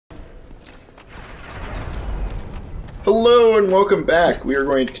Hello and welcome back. We are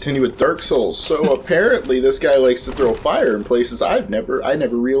going to continue with Dark Souls. So apparently this guy likes to throw fire in places I never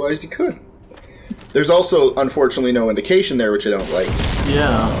realized he could. There's also unfortunately no indication there, which I don't like.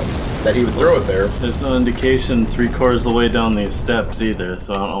 Yeah. That he would throw it there. There's no indication 3/4 of the way down these steps either,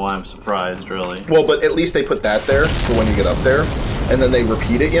 so I don't know why I'm surprised, really. Well, but at least they put that there for when you get up there, and then they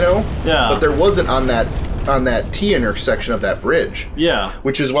repeat it, you know? Yeah. But there wasn't on that T intersection of that bridge. Yeah.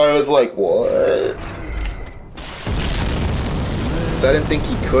 Which is why I was like, what? So I didn't think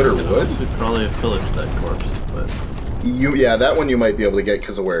he could or would. Should probably have pillaged that corpse, but... Yeah, that one you might be able to get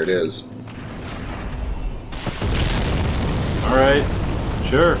because of where it is. Alright.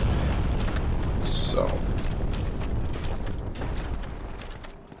 Sure. So...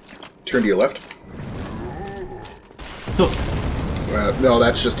 Turn to your left. No,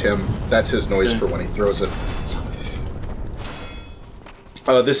 that's just him. That's his noise for when he throws it.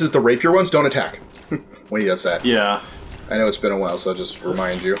 This is the rapier ones. Don't attack when he does that. Yeah. I know it's been a while, so I'll just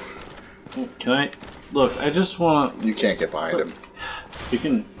remind you. Can I... Look, I just want to... You can't get behind him. We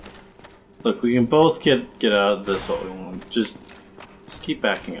can... Look, we can both get out of this all we want. Just keep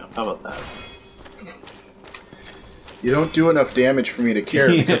backing up. How about that? You don't do enough damage for me to care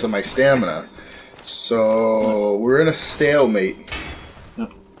because of my stamina. So, we're in a stalemate.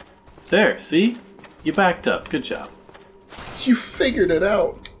 There, see? You backed up. Good job. You figured it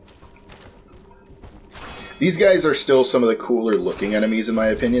out. These guys are still some of the cooler looking enemies in my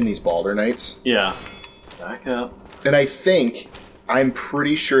opinion, these Balder Knights. Yeah. Back up. And I'm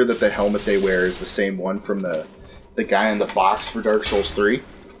pretty sure that the helmet they wear is the same one from the guy in the box for Dark Souls 3.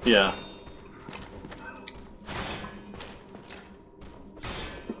 Yeah.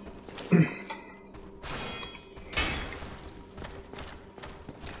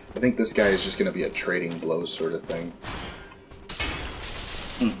 I think this guy is just going to be a trading blows sort of thing.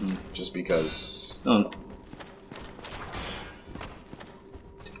 Just because... Oh.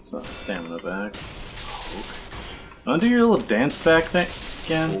 It's not stamina back. Undo your little dance back thing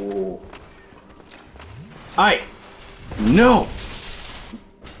again. Ooh. No!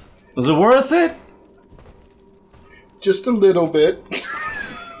 Was it worth it? Just a little bit.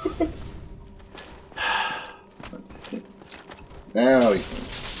 Now you can...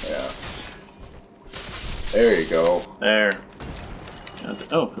 Yeah. There you go. There.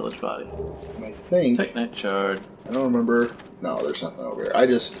 Oh, pillage body. I think... Technic shard. I don't remember... No, there's nothing over here.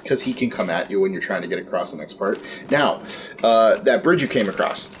 Because he can come at you when you're trying to get across the next part. Now, that bridge you came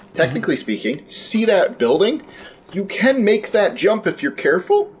across, technically speaking, see that building? You can make that jump if you're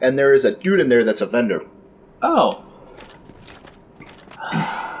careful, and there is a dude in there that's a vendor. Oh.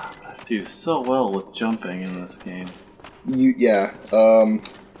 I do so well with jumping in this game. You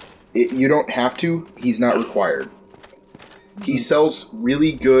don't have to. He's not required. He sells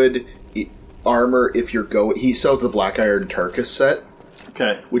really good armor if you're he sells the Black Iron Tarkus set.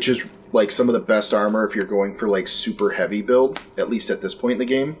 Okay. Which is like some of the best armor if you're going for like super heavy build, at least at this point in the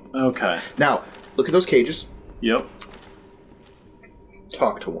game. Okay. Now, look at those cages. Yep.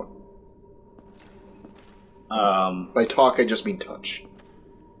 Talk to one. By talk I just mean touch.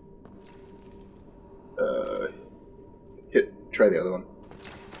 Try the other one.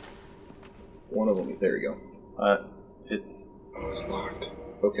 One of them. There you go. Oh, it's locked.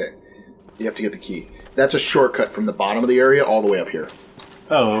 Okay. You have to get the key. That's a shortcut from the bottom of the area all the way up here.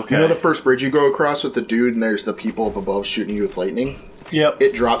 Oh, okay. You know the first bridge you go across with the dude and there's the people up above shooting you with lightning? Yep.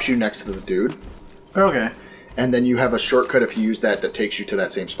 It drops you next to the dude. Okay. And then you have a shortcut if you use that takes you to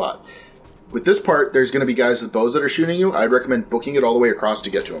that same spot. With this part, there's going to be guys with bows that are shooting you. I'd recommend booking it all the way across to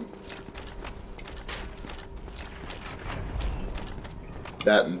get to them.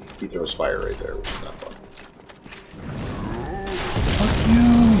 That and he throws fire right there, which is not fun. Fuck you!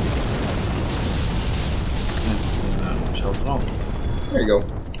 Not much help at all. There you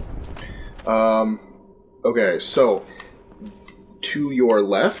go. Okay, so to your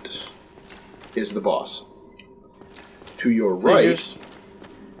left is the boss. To your right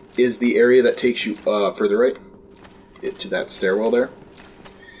is the area that takes you further right to that stairwell there.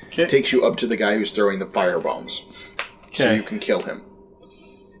 Okay. Takes you up to the guy who's throwing the fire bombs. Okay. So you can kill him.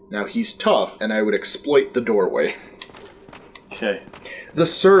 Now, he's tough, and I would exploit the doorway. Okay. The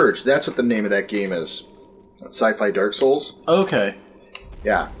Surge, that's what the name of that game is. Sci-Fi Dark Souls. Okay.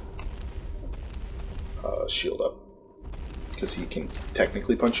 Yeah. Shield up. Because he can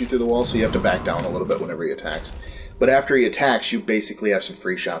technically punch you through the wall, so you have to back down a little bit whenever he attacks. But after he attacks, you basically have some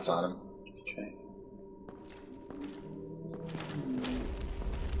free shots on him. Okay.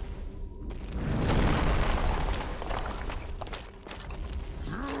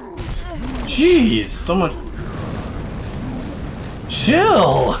 Jeez, someone...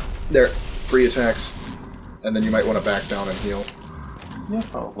 Chill! There, free attacks. And then you might want to back down and heal. Yeah,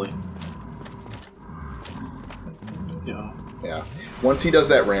 probably. Yeah. Yeah. Once he does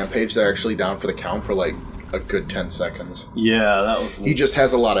that rampage, they're actually down for the count for like a good 10 seconds. Yeah, that was... He just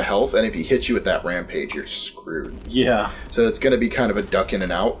has a lot of health, and if he hits you with that rampage, you're screwed. Yeah. So it's going to be kind of a duck in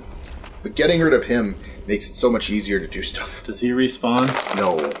and out. But getting rid of him makes it so much easier to do stuff. Does he respawn?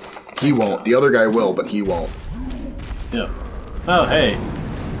 No. He won't. The other guy will, but he won't. Yeah. Oh, hey.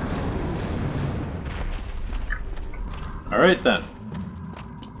 Alright then.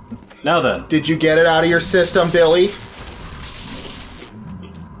 Now then. Did you get it out of your system, Billy?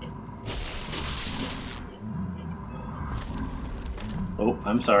 Oh,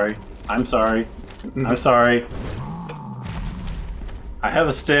 I'm sorry. I'm sorry. I'm sorry. I have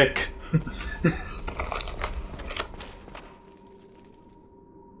a stick.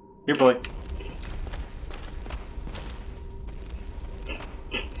 Here, boy.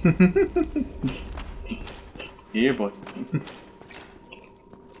 Here, boy.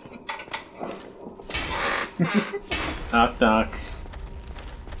 Knock, knock.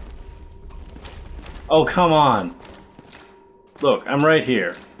 Oh, come on. Look, I'm right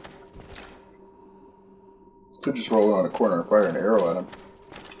here. Could just roll around a corner and fire an arrow at him.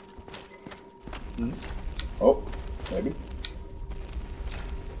 Oh, maybe.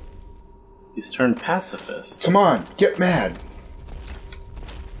 He's turned pacifist. Come on, get mad.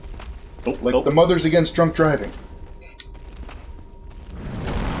 Oh, Like the Mothers Against Drunk Driving.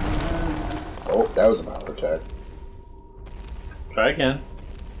 Oh, that was a power attack. Try again.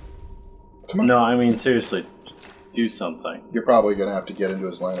 Come on. No, I mean, seriously. Do something. You're probably going to have to get into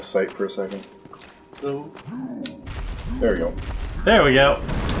his line of sight for a second. Oh. There we go. There we go.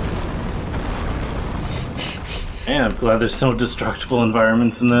 Man, I'm glad there's no destructible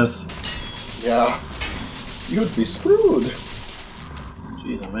environments in this. Yeah. You'd be screwed.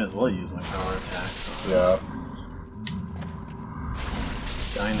 Jeez, I might as well use my power attacks. Yeah.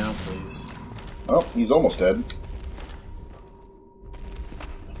 Die now, please. Oh, he's almost dead.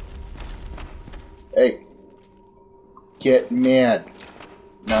 Hey. Get mad.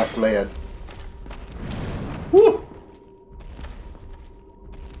 Not glad. Woo!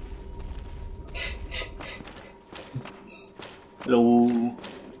 Hello.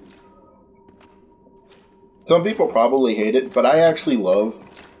 Some people probably hate it, but I actually love,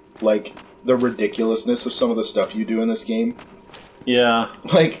 like, the ridiculousness of some of the stuff you do in this game. Yeah.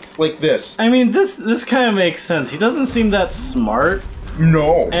 Like this. I mean, this kind of makes sense. He doesn't seem that smart.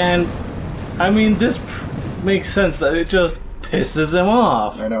 No. And, I mean, this makes sense that it just pisses him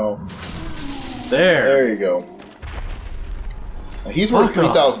off. I know. There. There you go. Now, he's worth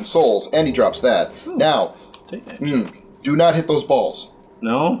 3,000 souls, and he drops that. Ooh. Now, do not hit those balls.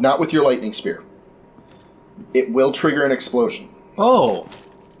 No? Not with your lightning spear. It will trigger an explosion. Oh.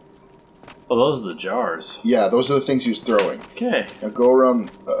 Well, those are the jars. Yeah, those are the things he was throwing. Okay. Now go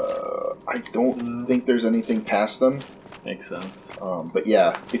around. I don't think there's anything past them. Makes sense. But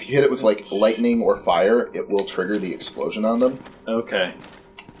yeah, if you hit it with like lightning or fire, it will trigger the explosion on them. Okay.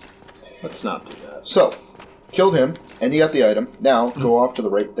 Let's not do that. So, killed him, and you got the item. Now, go off to the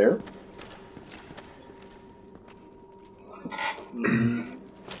right there.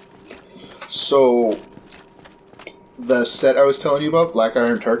 So, the set I was telling you about, Black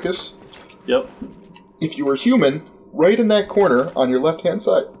Iron Tarkus. Yep. If you were human, right in that corner on your left-hand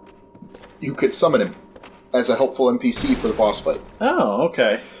side, you could summon him as a helpful NPC for the boss fight. Oh,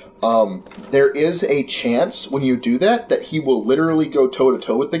 okay. There is a chance when you do that that he will literally go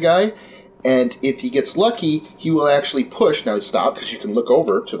toe-to-toe with the guy, and if he gets lucky, he will actually push. Now stop, because you can look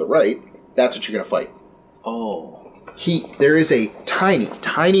over to the right. That's what you're going to fight. Oh. There is a tiny,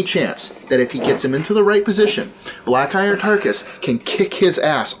 tiny chance that if he gets him into the right position, Black Iron Tarkus can kick his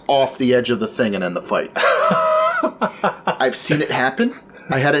ass off the edge of the thing and end the fight. I've seen it happen.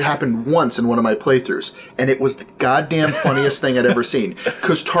 I had it happen once in one of my playthroughs, and it was the goddamn funniest thing I'd ever seen.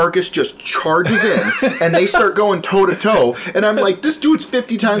 Because Tarkus just charges in, and they start going toe-to-toe, and I'm like, this dude's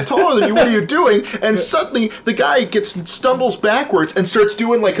 50 times taller than you, what are you doing? And suddenly, the guy stumbles backwards and starts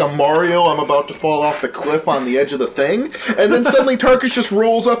doing like a Mario, I'm about to fall off the cliff on the edge of the thing, and then suddenly Tarkus just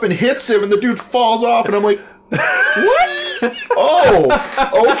rolls up and hits him, and the dude falls off, and I'm like, what?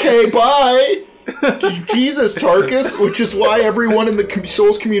 Oh, okay, bye. Jesus, Tarkus, which is why everyone in the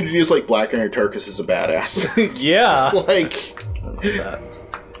Souls community is like, Black Iron Tarkus is a badass. Yeah. Like,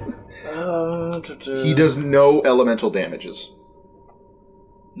 he does no elemental damages.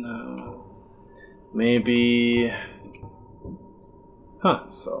 No. Maybe... Huh.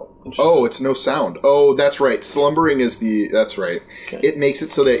 So, oh, it's no sound. Oh, that's right. Slumbering is the... That's right. Okay. It makes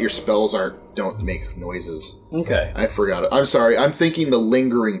it so that your spells aren't don't make noises. Okay. I forgot it. I'm sorry. I'm thinking the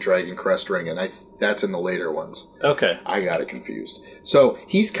lingering Dragon Crest ring, and that's in the later ones. Okay. I got it confused. So,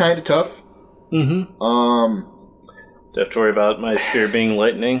 he's kind of tough. Mm-hmm. Do I have to worry about my spear being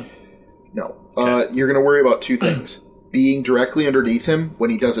lightning? No. Okay. You're going to worry about two things. Being directly underneath him when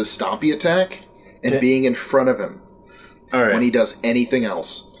he does his stompy attack, and being in front of him when he does anything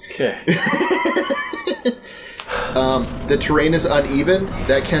else. Okay. The terrain is uneven.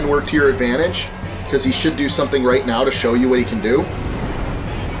 That can work to your advantage, because he should do something right now to show you what he can do.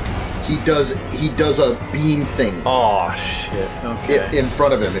 He does a beam thing. Oh, shit. Okay. In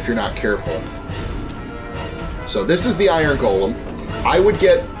front of him, if you're not careful. So this is the Iron Golem. I would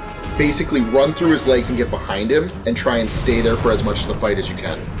basically run through his legs and get behind him, and try and stay there for as much of the fight as you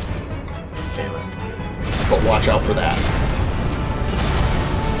can. Damn it. But watch out for that.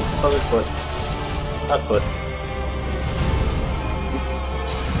 Other foot. That foot.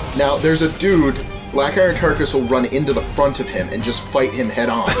 Now, there's a dude, Black Iron Tarkus will run into the front of him and just fight him head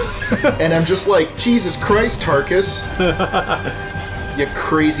on. And I'm just like, Jesus Christ, Tarkus. You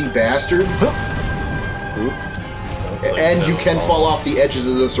crazy bastard. And you can fall off the edges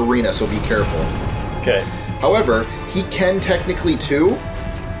of this arena, so be careful. Okay. However, he can technically too.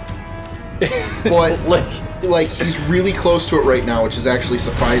 But, like, he's really close to it right now, which is actually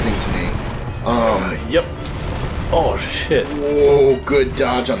surprising to me. Yep. Oh, shit. Whoa, good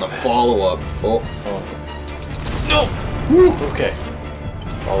dodge on the follow-up. Oh. No! Woo. Okay.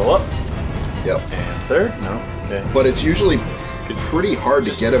 Follow up. Yep. And third? No. Okay. But it's usually pretty hard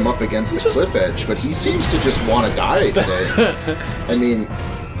to get him up against the cliff edge, but he seems to just want to die today. I mean...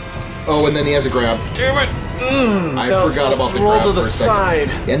 Oh, and then he has a grab. Damn it! I forgot about the grab to the for a second.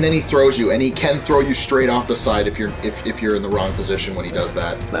 side. And then he throws you, and he can throw you straight off the side if you're in the wrong position when he does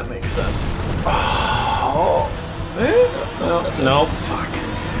that. That makes sense. Oh. No. Fuck.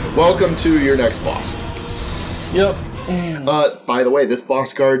 Welcome to your next boss. Yep. By the way, this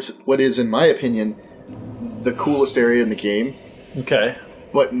boss guards what is, in my opinion, the coolest area in the game. Okay.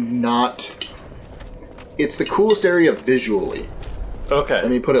 But not... It's the coolest area visually. Okay. Let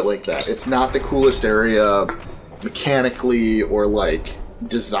me put it like that. It's not the coolest area mechanically or, like,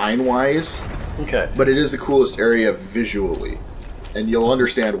 design-wise. Okay. But it is the coolest area visually. And you'll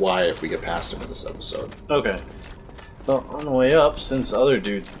understand why if we get past him in this episode. Okay. Well, on the way up, since other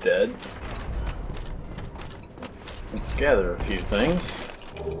dude's dead, let's gather a few things.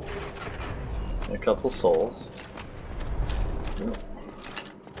 A couple souls.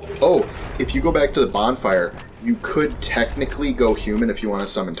 Oh, if you go back to the bonfire, you could technically go human if you want to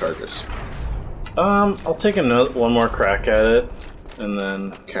summon Tarkus. I'll take one more crack at it, and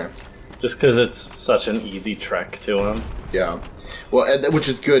then... Okay. Just because it's such an easy trek to him. Yeah. Well, which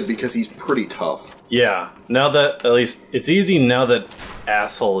is good, because he's pretty tough. Yeah. Now that, at least, it's easy now that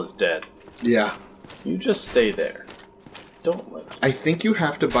asshole is dead. Yeah. You just stay there. Don't let... I think you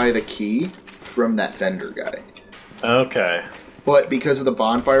have to buy the key from that vendor guy. Okay. But because of the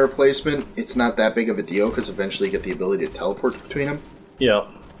bonfire placement, it's not that big of a deal, because eventually you get the ability to teleport between them. Yep.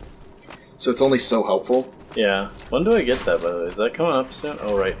 So it's only so helpful. Yeah. When do I get that, by the way? Is that coming up soon?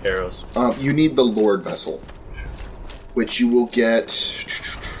 Oh, right. Arrows. You need the Lord Vessel, which you will get...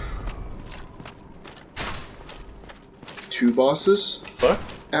 2 bosses Fuck?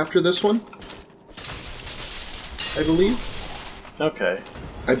 after this one, I believe. Okay.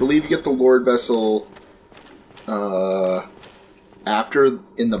 I believe you get the Lord Vessel after the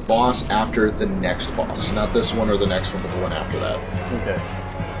the next boss. Not this one or the next one, but the one after that. Okay.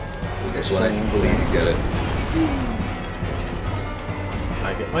 Is when I believe you get it.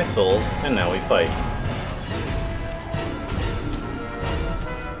 I get my souls, and now we fight.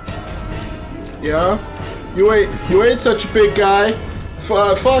 Yeah? You ain't such a big guy.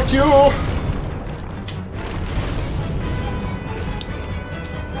 Fuck you!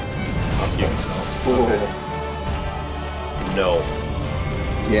 Fuck you. Okay. No.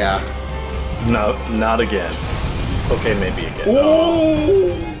 Yeah. No, not again. Okay, maybe again.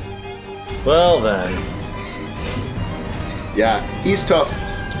 Ooh. Well then. Yeah, he's tough.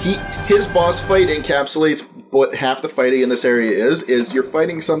 His boss fight encapsulates what half the fighting in this area is you're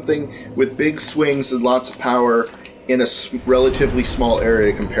fighting something with big swings and lots of power in a relatively small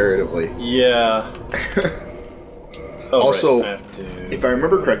area comparatively. Yeah. Also, right. if I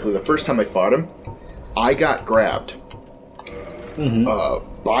remember correctly, the first time I fought him, I got grabbed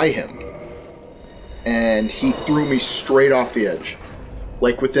by him. And he threw me straight off the edge.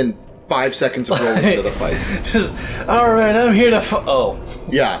 Like within 5 seconds of rolling into the fight. Just, alright, I'm here to oh.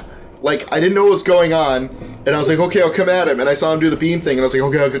 Yeah. Like, I didn't know what was going on, and I was like, okay, I'll come at him, and I saw him do the beam thing, and I was like,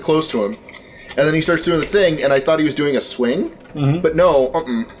 okay, I'll get close to him. And then he starts doing the thing, and I thought he was doing a swing, but no,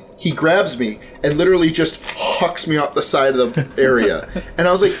 he grabs me and literally just hucks me off the side of the area. And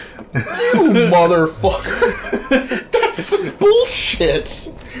I was like, you motherfucker. That's some bullshit.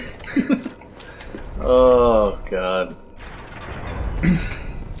 Oh, God.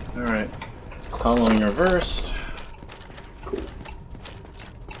 Alright. Following reversed. Cool.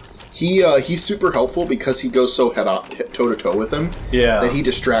 He's super helpful because he goes so toe-to-toe with him that he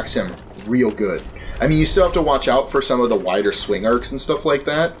distracts him real good. I mean, you still have to watch out for some of the wider swing arcs and stuff like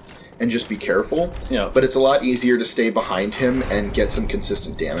that, and just be careful. Yeah. But it's a lot easier to stay behind him and get some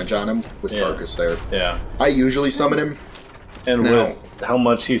consistent damage on him with Tarkus there. Yeah. I usually summon him. And with how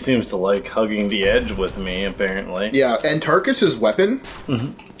much he seems to like hugging the edge with me, apparently. Yeah, and Tarkus' weapon,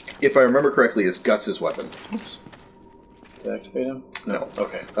 if I remember correctly, is Guts' weapon. Oops. Did I activate him? No.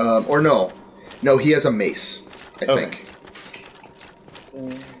 Okay. Or no. No, he has a mace, I think.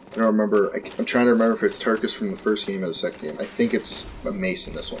 I don't remember. I'm trying to remember if it's Tarkus from the first game or the second game. I think it's a mace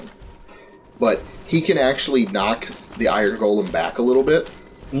in this one. But he can actually knock the Iron Golem back a little bit.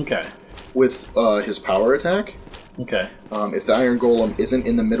 Okay. With his power attack. Okay. If the Iron Golem isn't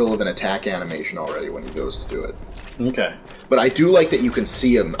in the middle of an attack animation already when he goes to do it. Okay. But I do like that you can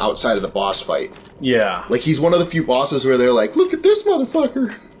see him outside of the boss fight. Yeah. Like, he's one of the few bosses where they're like, look at this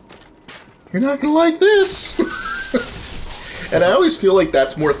motherfucker. You're not gonna like this. And I always feel like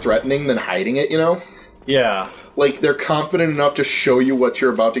that's more threatening than hiding it, you know? Yeah. Like, they're confident enough to show you what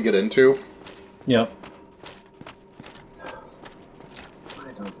you're about to get into. Yep.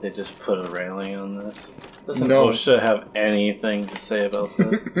 Why don't they just put a railing on this? Doesn't OSHA have anything to say about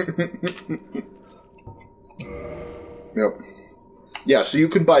this? Yep. Yeah, so you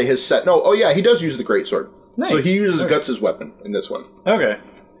can buy his set. No, oh yeah, he does use the greatsword. Nice. So he uses Guts' weapon in this one. Okay.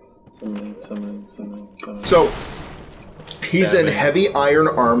 Something. So, he's in heavy iron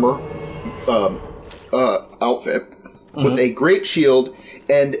armor outfit with a great shield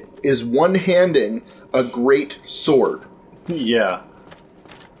and is one-handing a great sword. Yeah.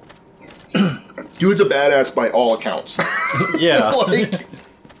 Dude's a badass by all accounts. Yeah. Like,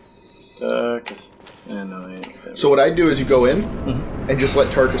 so what I do is you go in and just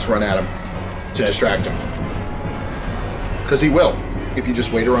let Tarkus run at him to distract him. Because he will, if you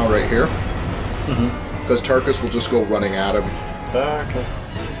just wait around right here. Because Tarkus will just go running at him. Tarkus.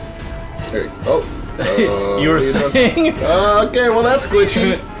 There you go. Oh. You were saying? Okay, well that's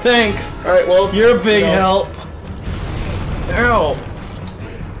glitchy. Thanks. Alright, well. You're a big help. Ow.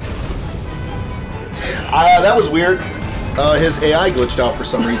 That was weird. His AI glitched out for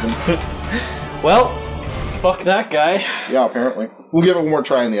some reason. Well, fuck that guy. Yeah, apparently. We'll give it one more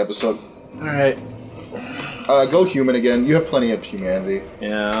try in the episode. Alright. Go human again. You have plenty of humanity.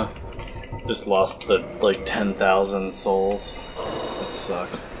 Yeah. Just lost the, like, 10,000 souls. That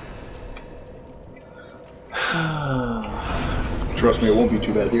sucked. Trust me, it won't be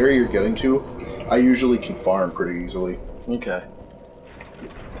too bad. The area you're getting to, I usually can farm pretty easily. Okay.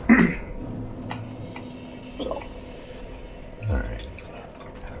 So. Alright.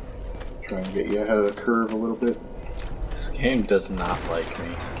 Try and get you ahead of the curve a little bit. This game does not like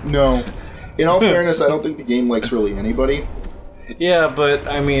me. No. In all fairness, I don't think the game likes really anybody. Yeah, but,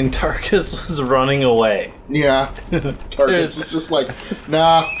 I mean, Tarkus was running away. Yeah. Tarkus is just like,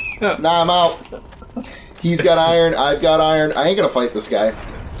 nah, I'm out. He's got iron, I've got iron. I ain't gonna fight this guy.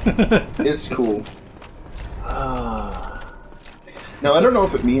 It's cool. Now, I don't know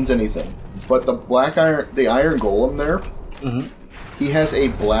if it means anything, but the Iron Golem there, he has a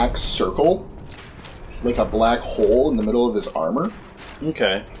black circle, like a black hole in the middle of his armor.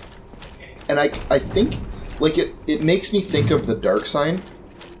 Okay. And I think, like, it makes me think of the dark sign.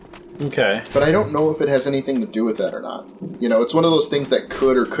 Okay. But I don't know if it has anything to do with that or not. You know, it's one of those things that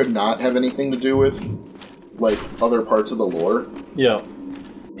could or could not have anything to do with, like, other parts of the lore. Yeah.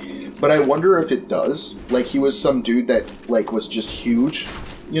 But I wonder if it does. Like, he was some dude that, like, was just huge,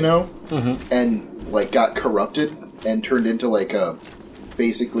 you know? And, like, got corrupted and turned into, like,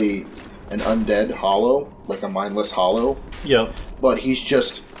 basically an undead hollow. Like a mindless hollow. Yep. But he's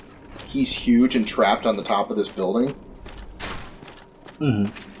huge and trapped on the top of this building.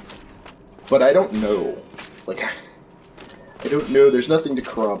 But I don't know. Like, I don't know. There's nothing to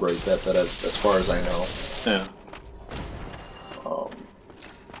corroborate that as far as I know. Yeah.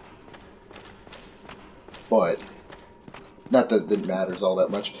 But not that it matters all that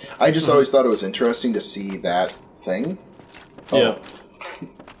much. I just always thought it was interesting to see that thing. Yeah.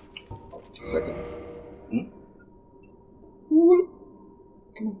 Second.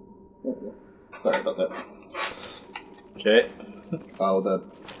 Sorry about that. Okay. Oh, the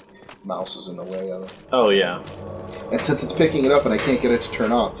mouse is in the way of it. Oh, yeah. And since it's picking it up and I can't get it to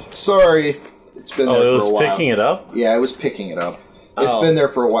turn off. Sorry. It's been there for a while. Oh, it was picking it up? Yeah, it was picking it up. It's been there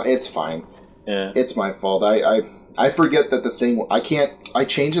for a while. It's fine. Yeah. It's my fault. I forget that the thing... I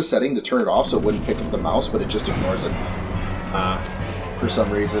changed the setting to turn it off so it wouldn't pick up the mouse, but it just ignores it. For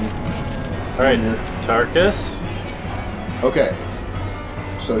some reason. Alright, Tarkus. Okay.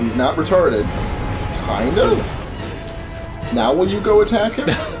 So he's not retarded. Kind of. Now will you go attack him?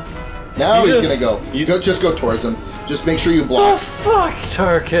 Now he's gonna go. Just go towards him. Just make sure you block. The fuck,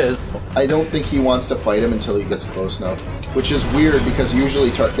 Tarkus? I don't think he wants to fight him until he gets close enough. Which is weird because usually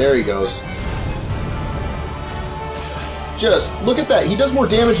there he goes. Just look at that. He does more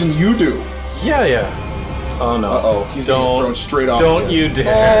damage than you do. Yeah. Oh no. Uh-oh. He's getting thrown straight off. Don't you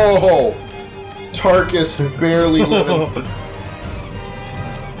dare. Oh! Tarkus barely living.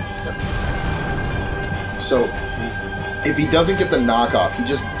 So, if he doesn't get the knockoff, he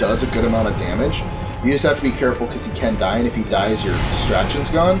just does a good amount of damage. You just have to be careful because he can die, and if he dies, your distraction's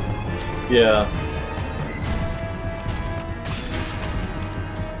gone. Yeah.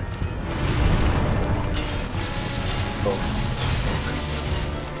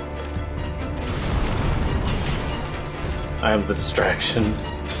 I am the distraction.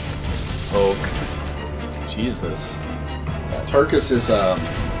 Oak. Jesus. Yeah, Tarkus is,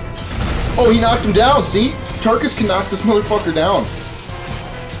 Oh, he knocked him down, see? Tarkus can knock this motherfucker down.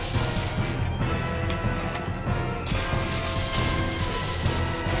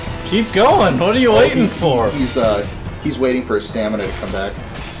 Keep going! What are you waiting for? He's waiting for his stamina to come back.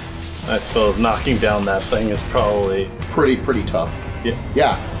 I suppose knocking down that thing is probably... Pretty tough. Yeah.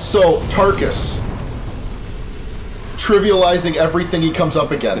 Yeah, so, Tarkus. Trivializing everything he comes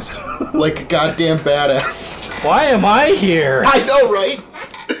up against. Like a goddamn badass. Why am I here? I know, right?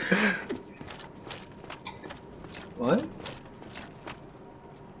 What?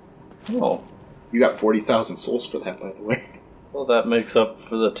 Oh. You got 40,000 souls for that, by the way. Well, that makes up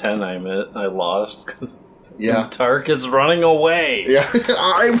for the 10 I lost, because Tark is running away. Yeah,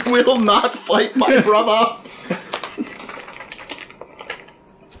 I will not fight my brother.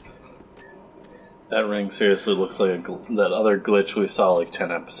 That ring seriously looks like that other glitch we saw like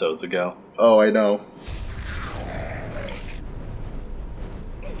 10 episodes ago. Oh, I know.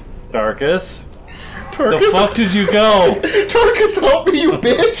 Tarkus? The fuck did you go? Tarkus, help me, you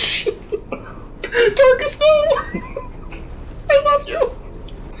bitch! Tarkus, no! I love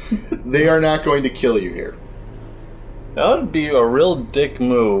you! They are not going to kill you here. That would be a real dick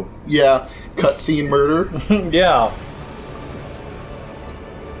move. Yeah, cutscene murder. Yeah.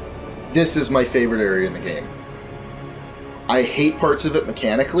 This is my favorite area in the game. I hate parts of it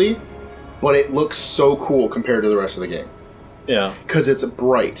mechanically, but it looks so cool compared to the rest of the game. Yeah. Because it's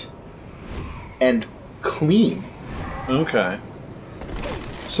bright and clean. Okay.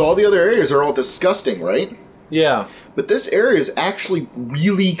 So all the other areas are all disgusting, right? Yeah. But this area is actually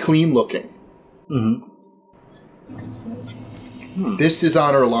really clean looking. Mm-hmm. This is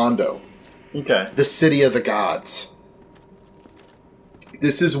on Orlando. Okay. The city of the gods.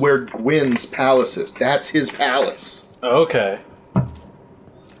 This is where Gwyn's palace is. That's his palace. Okay.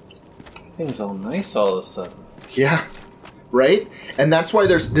 Things all nice all of a sudden. Yeah. Right? And that's why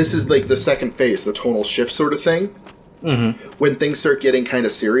this is like the second phase, the tonal shift sort of thing. Mm-hmm. When things start getting kind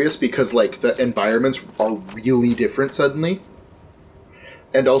of serious because like the environments are really different suddenly.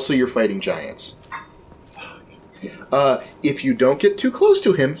 And also you're fighting giants. If you don't get too close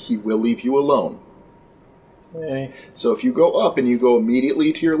to him, he will leave you alone. Okay. So if you go up and you go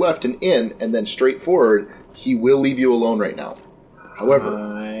immediately to your left and in, and then straight forward, he will leave you alone right now.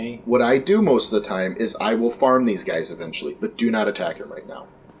 However, what I do most of the time is I will farm these guys eventually, but do not attack him right now.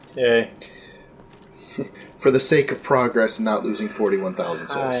 Okay. For the sake of progress and not losing 41,000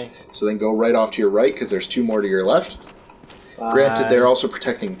 souls. Hi. So then go right off to your right, because there's 2 more to your left. Bye. Granted, they're also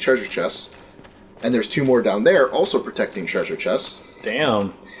protecting treasure chests. And there's 2 more down there, also protecting treasure chests.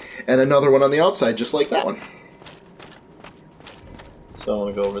 Damn. And another one on the outside, just like that one. So I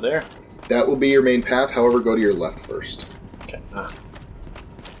want to go over there. That will be your main path, however, go to your left first. Okay.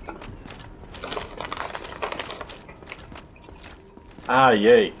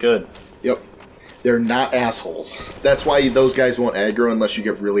 Yay, good. Yep. They're not assholes. That's why those guys won't aggro unless you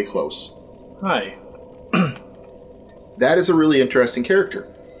get really close. Hi. That is a really interesting character.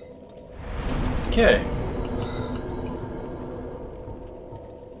 Okay.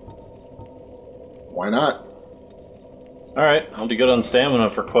 Why not? Alright, I'll be good on stamina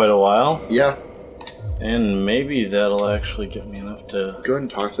for quite a while. Yeah. And maybe that'll actually get me enough to... Go ahead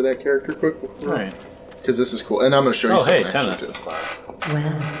and talk to that character quick. Alright. Because this is cool. And I'm going to show you something. Oh, hey, tennis class.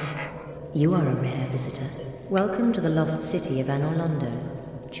 Well, you are a rare visitor. Welcome to the lost city of Anorlando,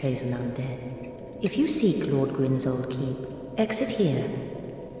 chosen undead. If you seek Lord Gwyn's old keep, exit here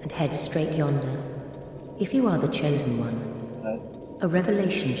and head straight yonder. If you are the chosen one, A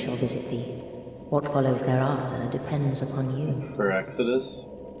revelation shall visit thee. What follows thereafter depends upon you. For Exodus?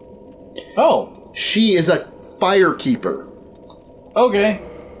 Oh! She is a firekeeper. Okay.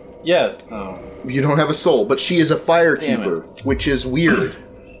 Yes. Oh. You don't have a soul, but she is a firekeeper, which is weird.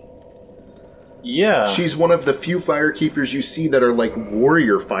 Yeah. She's one of the few firekeepers you see that are like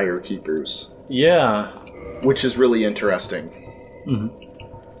warrior firekeepers. Yeah. Which is really interesting. Mm-hmm.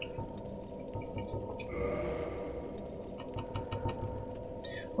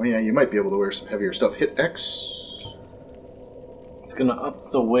 Oh yeah, you might be able to wear some heavier stuff. Hit X. It's gonna up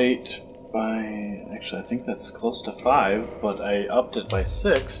the weight by... Actually, I think that's close to 5, but I upped it by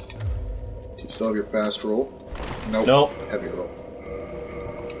 6. Do you still have your fast roll? Nope. Nope. Heavy roll.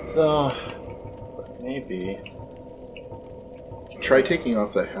 So... maybe... Try taking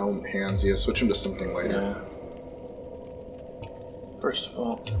off the helm hands. Yeah, switch them to something lighter. Yeah. First of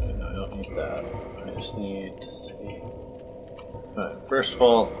all... No, I don't need that. I just need to see... Alright, first of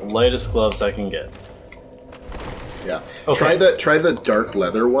all, lightest gloves I can get. Yeah. Okay. Try the dark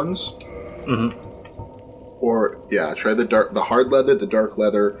leather ones. Mm-hmm. Or yeah, try the hard leather, the dark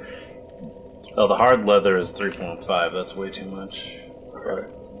leather. Oh, the hard leather is 3.5. That's way too much. Okay.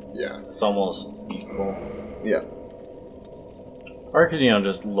 Yeah. It's almost equal. Yeah. Or I could,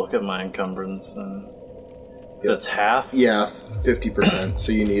 just look at my encumbrance and... If it's half? Yeah, 50%.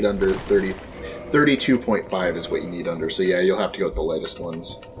 So you need under 30... 32.5 is what you need under. So yeah, you'll have to go with the lightest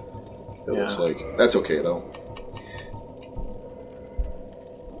ones. It looks like. That's okay, though.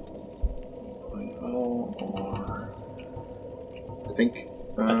 I think...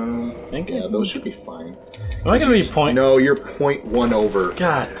 yeah, those should be fine. Am I going to be point... No, you're 0.1 over.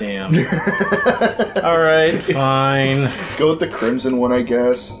 God damn. Alright, fine. Go with the crimson one, I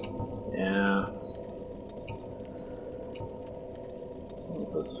guess. Yeah. What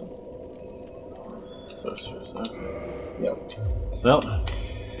is this? Sorcerers, okay. Yep. Well,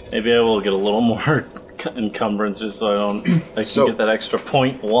 maybe I will get a little more encumbrance just so I can get that extra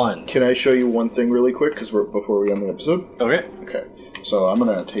 0.1. Can I show you one thing really quick before we end the episode? Okay. Okay. So I'm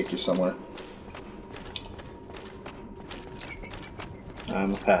gonna take you somewhere.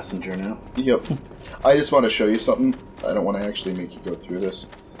 I'm a passenger now. Yep. I just want to show you something. I don't want to actually make you go through this.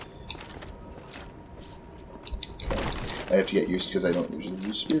 Okay. I have to get used because I don't usually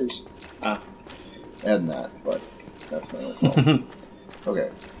use spears. Ah. And that, but that's my own fault.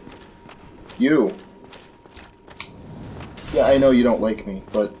 Okay. You. Yeah, I know you don't like me,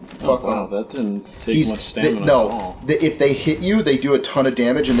 but fuck off. That didn't take much stamina at all. If they hit you, they do a ton of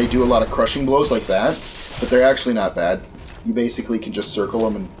damage and they do a lot of crushing blows like that, but they're actually not bad. You basically can just circle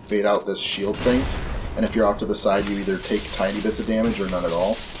them and bait out this shield thing, and if you're off to the side, you either take tiny bits of damage or none at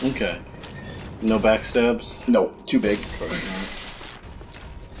all. Okay. No backstabs? No, too big.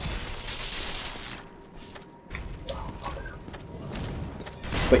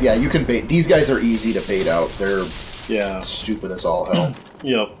 But yeah, you can bait. These guys are easy to bait out. They're stupid as all hell.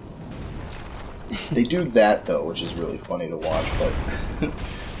 Yep. They do that though, which is really funny to watch. But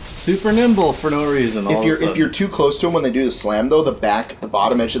super nimble for no reason. If you're too close to them when they do the slam though, the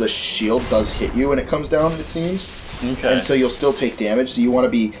bottom edge of the shield does hit you when it comes down. It seems. Okay. And so you'll still take damage. So you want to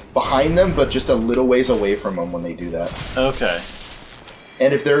be behind them, but just a little ways away from them when they do that. Okay.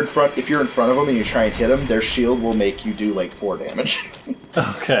 And if you're in front of them and you try and hit them, their shield will make you do like 4 damage.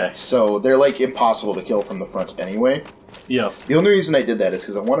 Okay. So they're like impossible to kill from the front anyway. Yeah. The only reason I did that is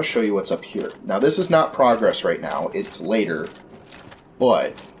because I want to show you what's up here. Now this is not progress right now; it's later.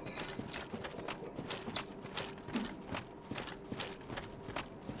 But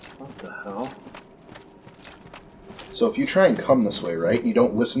what the hell? So if you try and come this way, right? You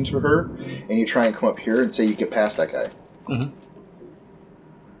don't listen to her, and you try and come up here and say you get past that guy. Mm-hmm.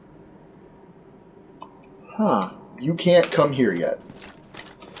 Huh. You can't come here yet.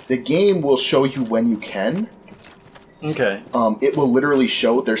 The game will show you when you can. Okay. It will literally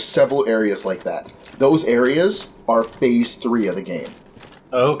show there's several areas like that. Those areas are phase 3 of the game.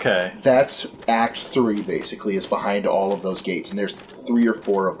 Okay. That's Act 3, basically, is behind all of those gates, and there's 3 or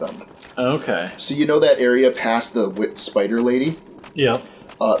 4 of them. Okay. So you know that area past the spider lady? Yep.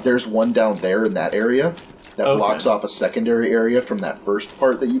 There's one down there in that area that blocks off a secondary area from that first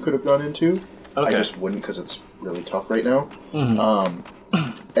part that you could have gone into. Okay. I just wouldn't because it's really tough right now. Mm-hmm.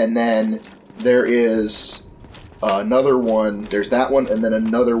 And then there is another one. There's that one, and then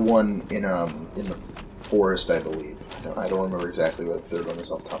another one in the forest, I believe. I don't remember exactly what the third one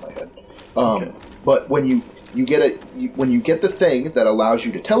is off the top of my head. Okay. But when you get the thing that allows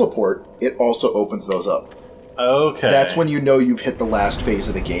you to teleport, it also opens those up. Okay. That's when you know you've hit the last phase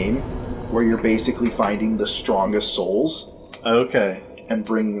of the game, where you're basically finding the strongest souls. Okay. And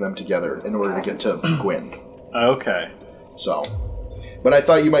bringing them together in order to get to Gwyn. Okay. So, But I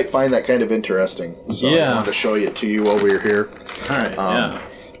thought you might find that kind of interesting, so Yeah. I wanted to show it to you over here. All right, yeah.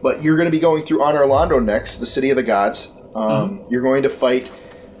 But you're going to be going through Honor Londo next, the City of the Gods. You're going to fight...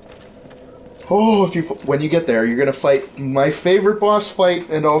 Oh, when you get there, you're going to fight my favorite boss fight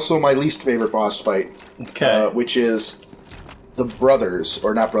and also my least favorite boss fight. Okay. Which is the brothers,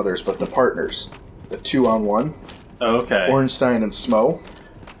 or not brothers, but the partners. The 2-on-1. Okay. Ornstein and Smo.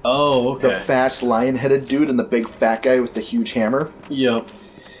 Oh, okay. The fast lion-headed dude and the big fat guy with the huge hammer. Yep.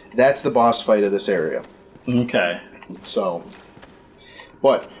 That's the boss fight of this area. Okay. So,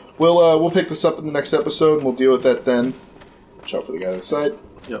 but we'll pick this up in the next episode and we'll deal with that then. Watch out for the guy on the side.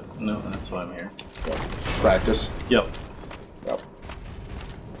 Yep. No, that's why I'm here. Yep. Practice. Yep. Yep.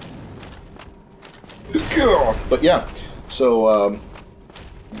 But yeah, so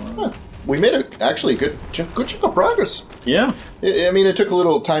we made actually a good chunk of progress. Yeah. I mean, it took a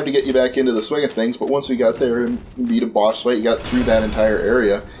little time to get you back into the swing of things, but once we got there and beat a boss fight, you got through that entire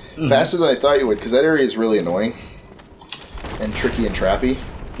area faster than I thought you would, because that area is really annoying and tricky and trappy.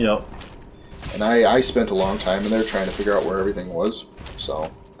 Yep. And I spent a long time in there trying to figure out where everything was.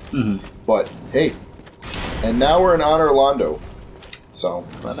 So, but hey, and now we're in Honor Londo. So,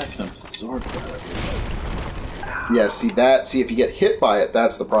 Glad I can absorb that at least. yeah, see if you get hit by it,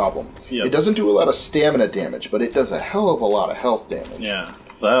 that's the problem. Yep. It doesn't do a lot of stamina damage, but it does a hell of a lot of health damage. Yeah,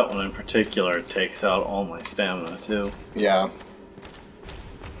 that one in particular takes out all my stamina too. Yeah.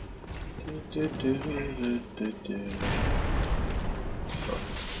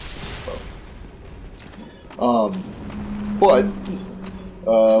 But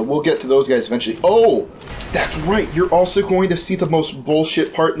we'll get to those guys eventually. Oh, that's right. You're also going to see the most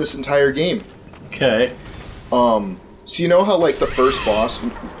bullshit part in this entire game. Okay. So you know how like the first boss.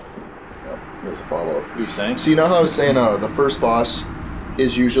 Oh, there's a follow-up. You were saying? So you know how I was saying the first boss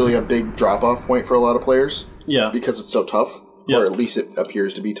is usually a big drop-off point for a lot of players. Yeah. Because it's so tough. Yep. Or at least it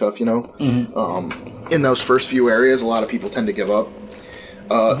appears to be tough, you know? In those first few areas, a lot of people tend to give up.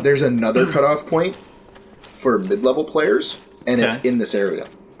 There's another cutoff point for mid-level players, and it's in this area.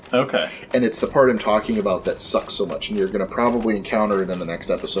 Okay. And it's the part I'm talking about that sucks so much, and you're going to probably encounter it in the next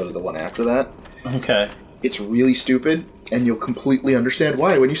episode or the one after that. Okay. It's really stupid, and you'll completely understand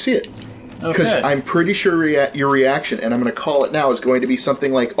why when you see it. Because Okay. I'm pretty sure your reaction, and I'm going to call it now, is going to be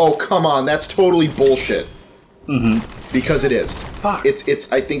something like, "Oh, come on, that's totally bullshit." Because it is. Fuck.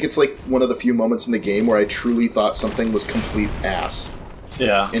 It's. I think it's like one of the few moments in the game where I truly thought something was complete ass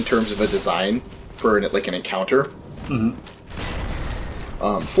Yeah. in terms of a design for an encounter.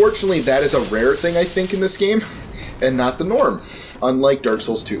 Fortunately, that is a rare thing, I think, in this game, and not the norm, unlike Dark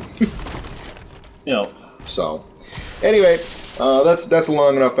Souls 2. Yep. So, anyway, that's a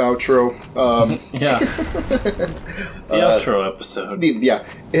long enough outro. Yeah. The outro episode.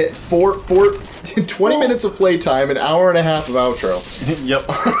 20 minutes of playtime, an hour and a half of outro. Yep.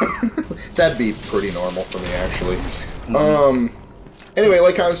 That'd be pretty normal for me, actually. Anyway,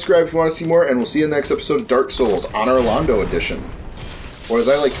 like, comment, subscribe if you want to see more, and we'll see you in the next episode of Dark Souls, Honor Londo Edition. Or as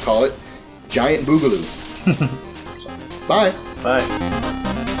I like to call it, Giant Boogaloo. Bye. Bye.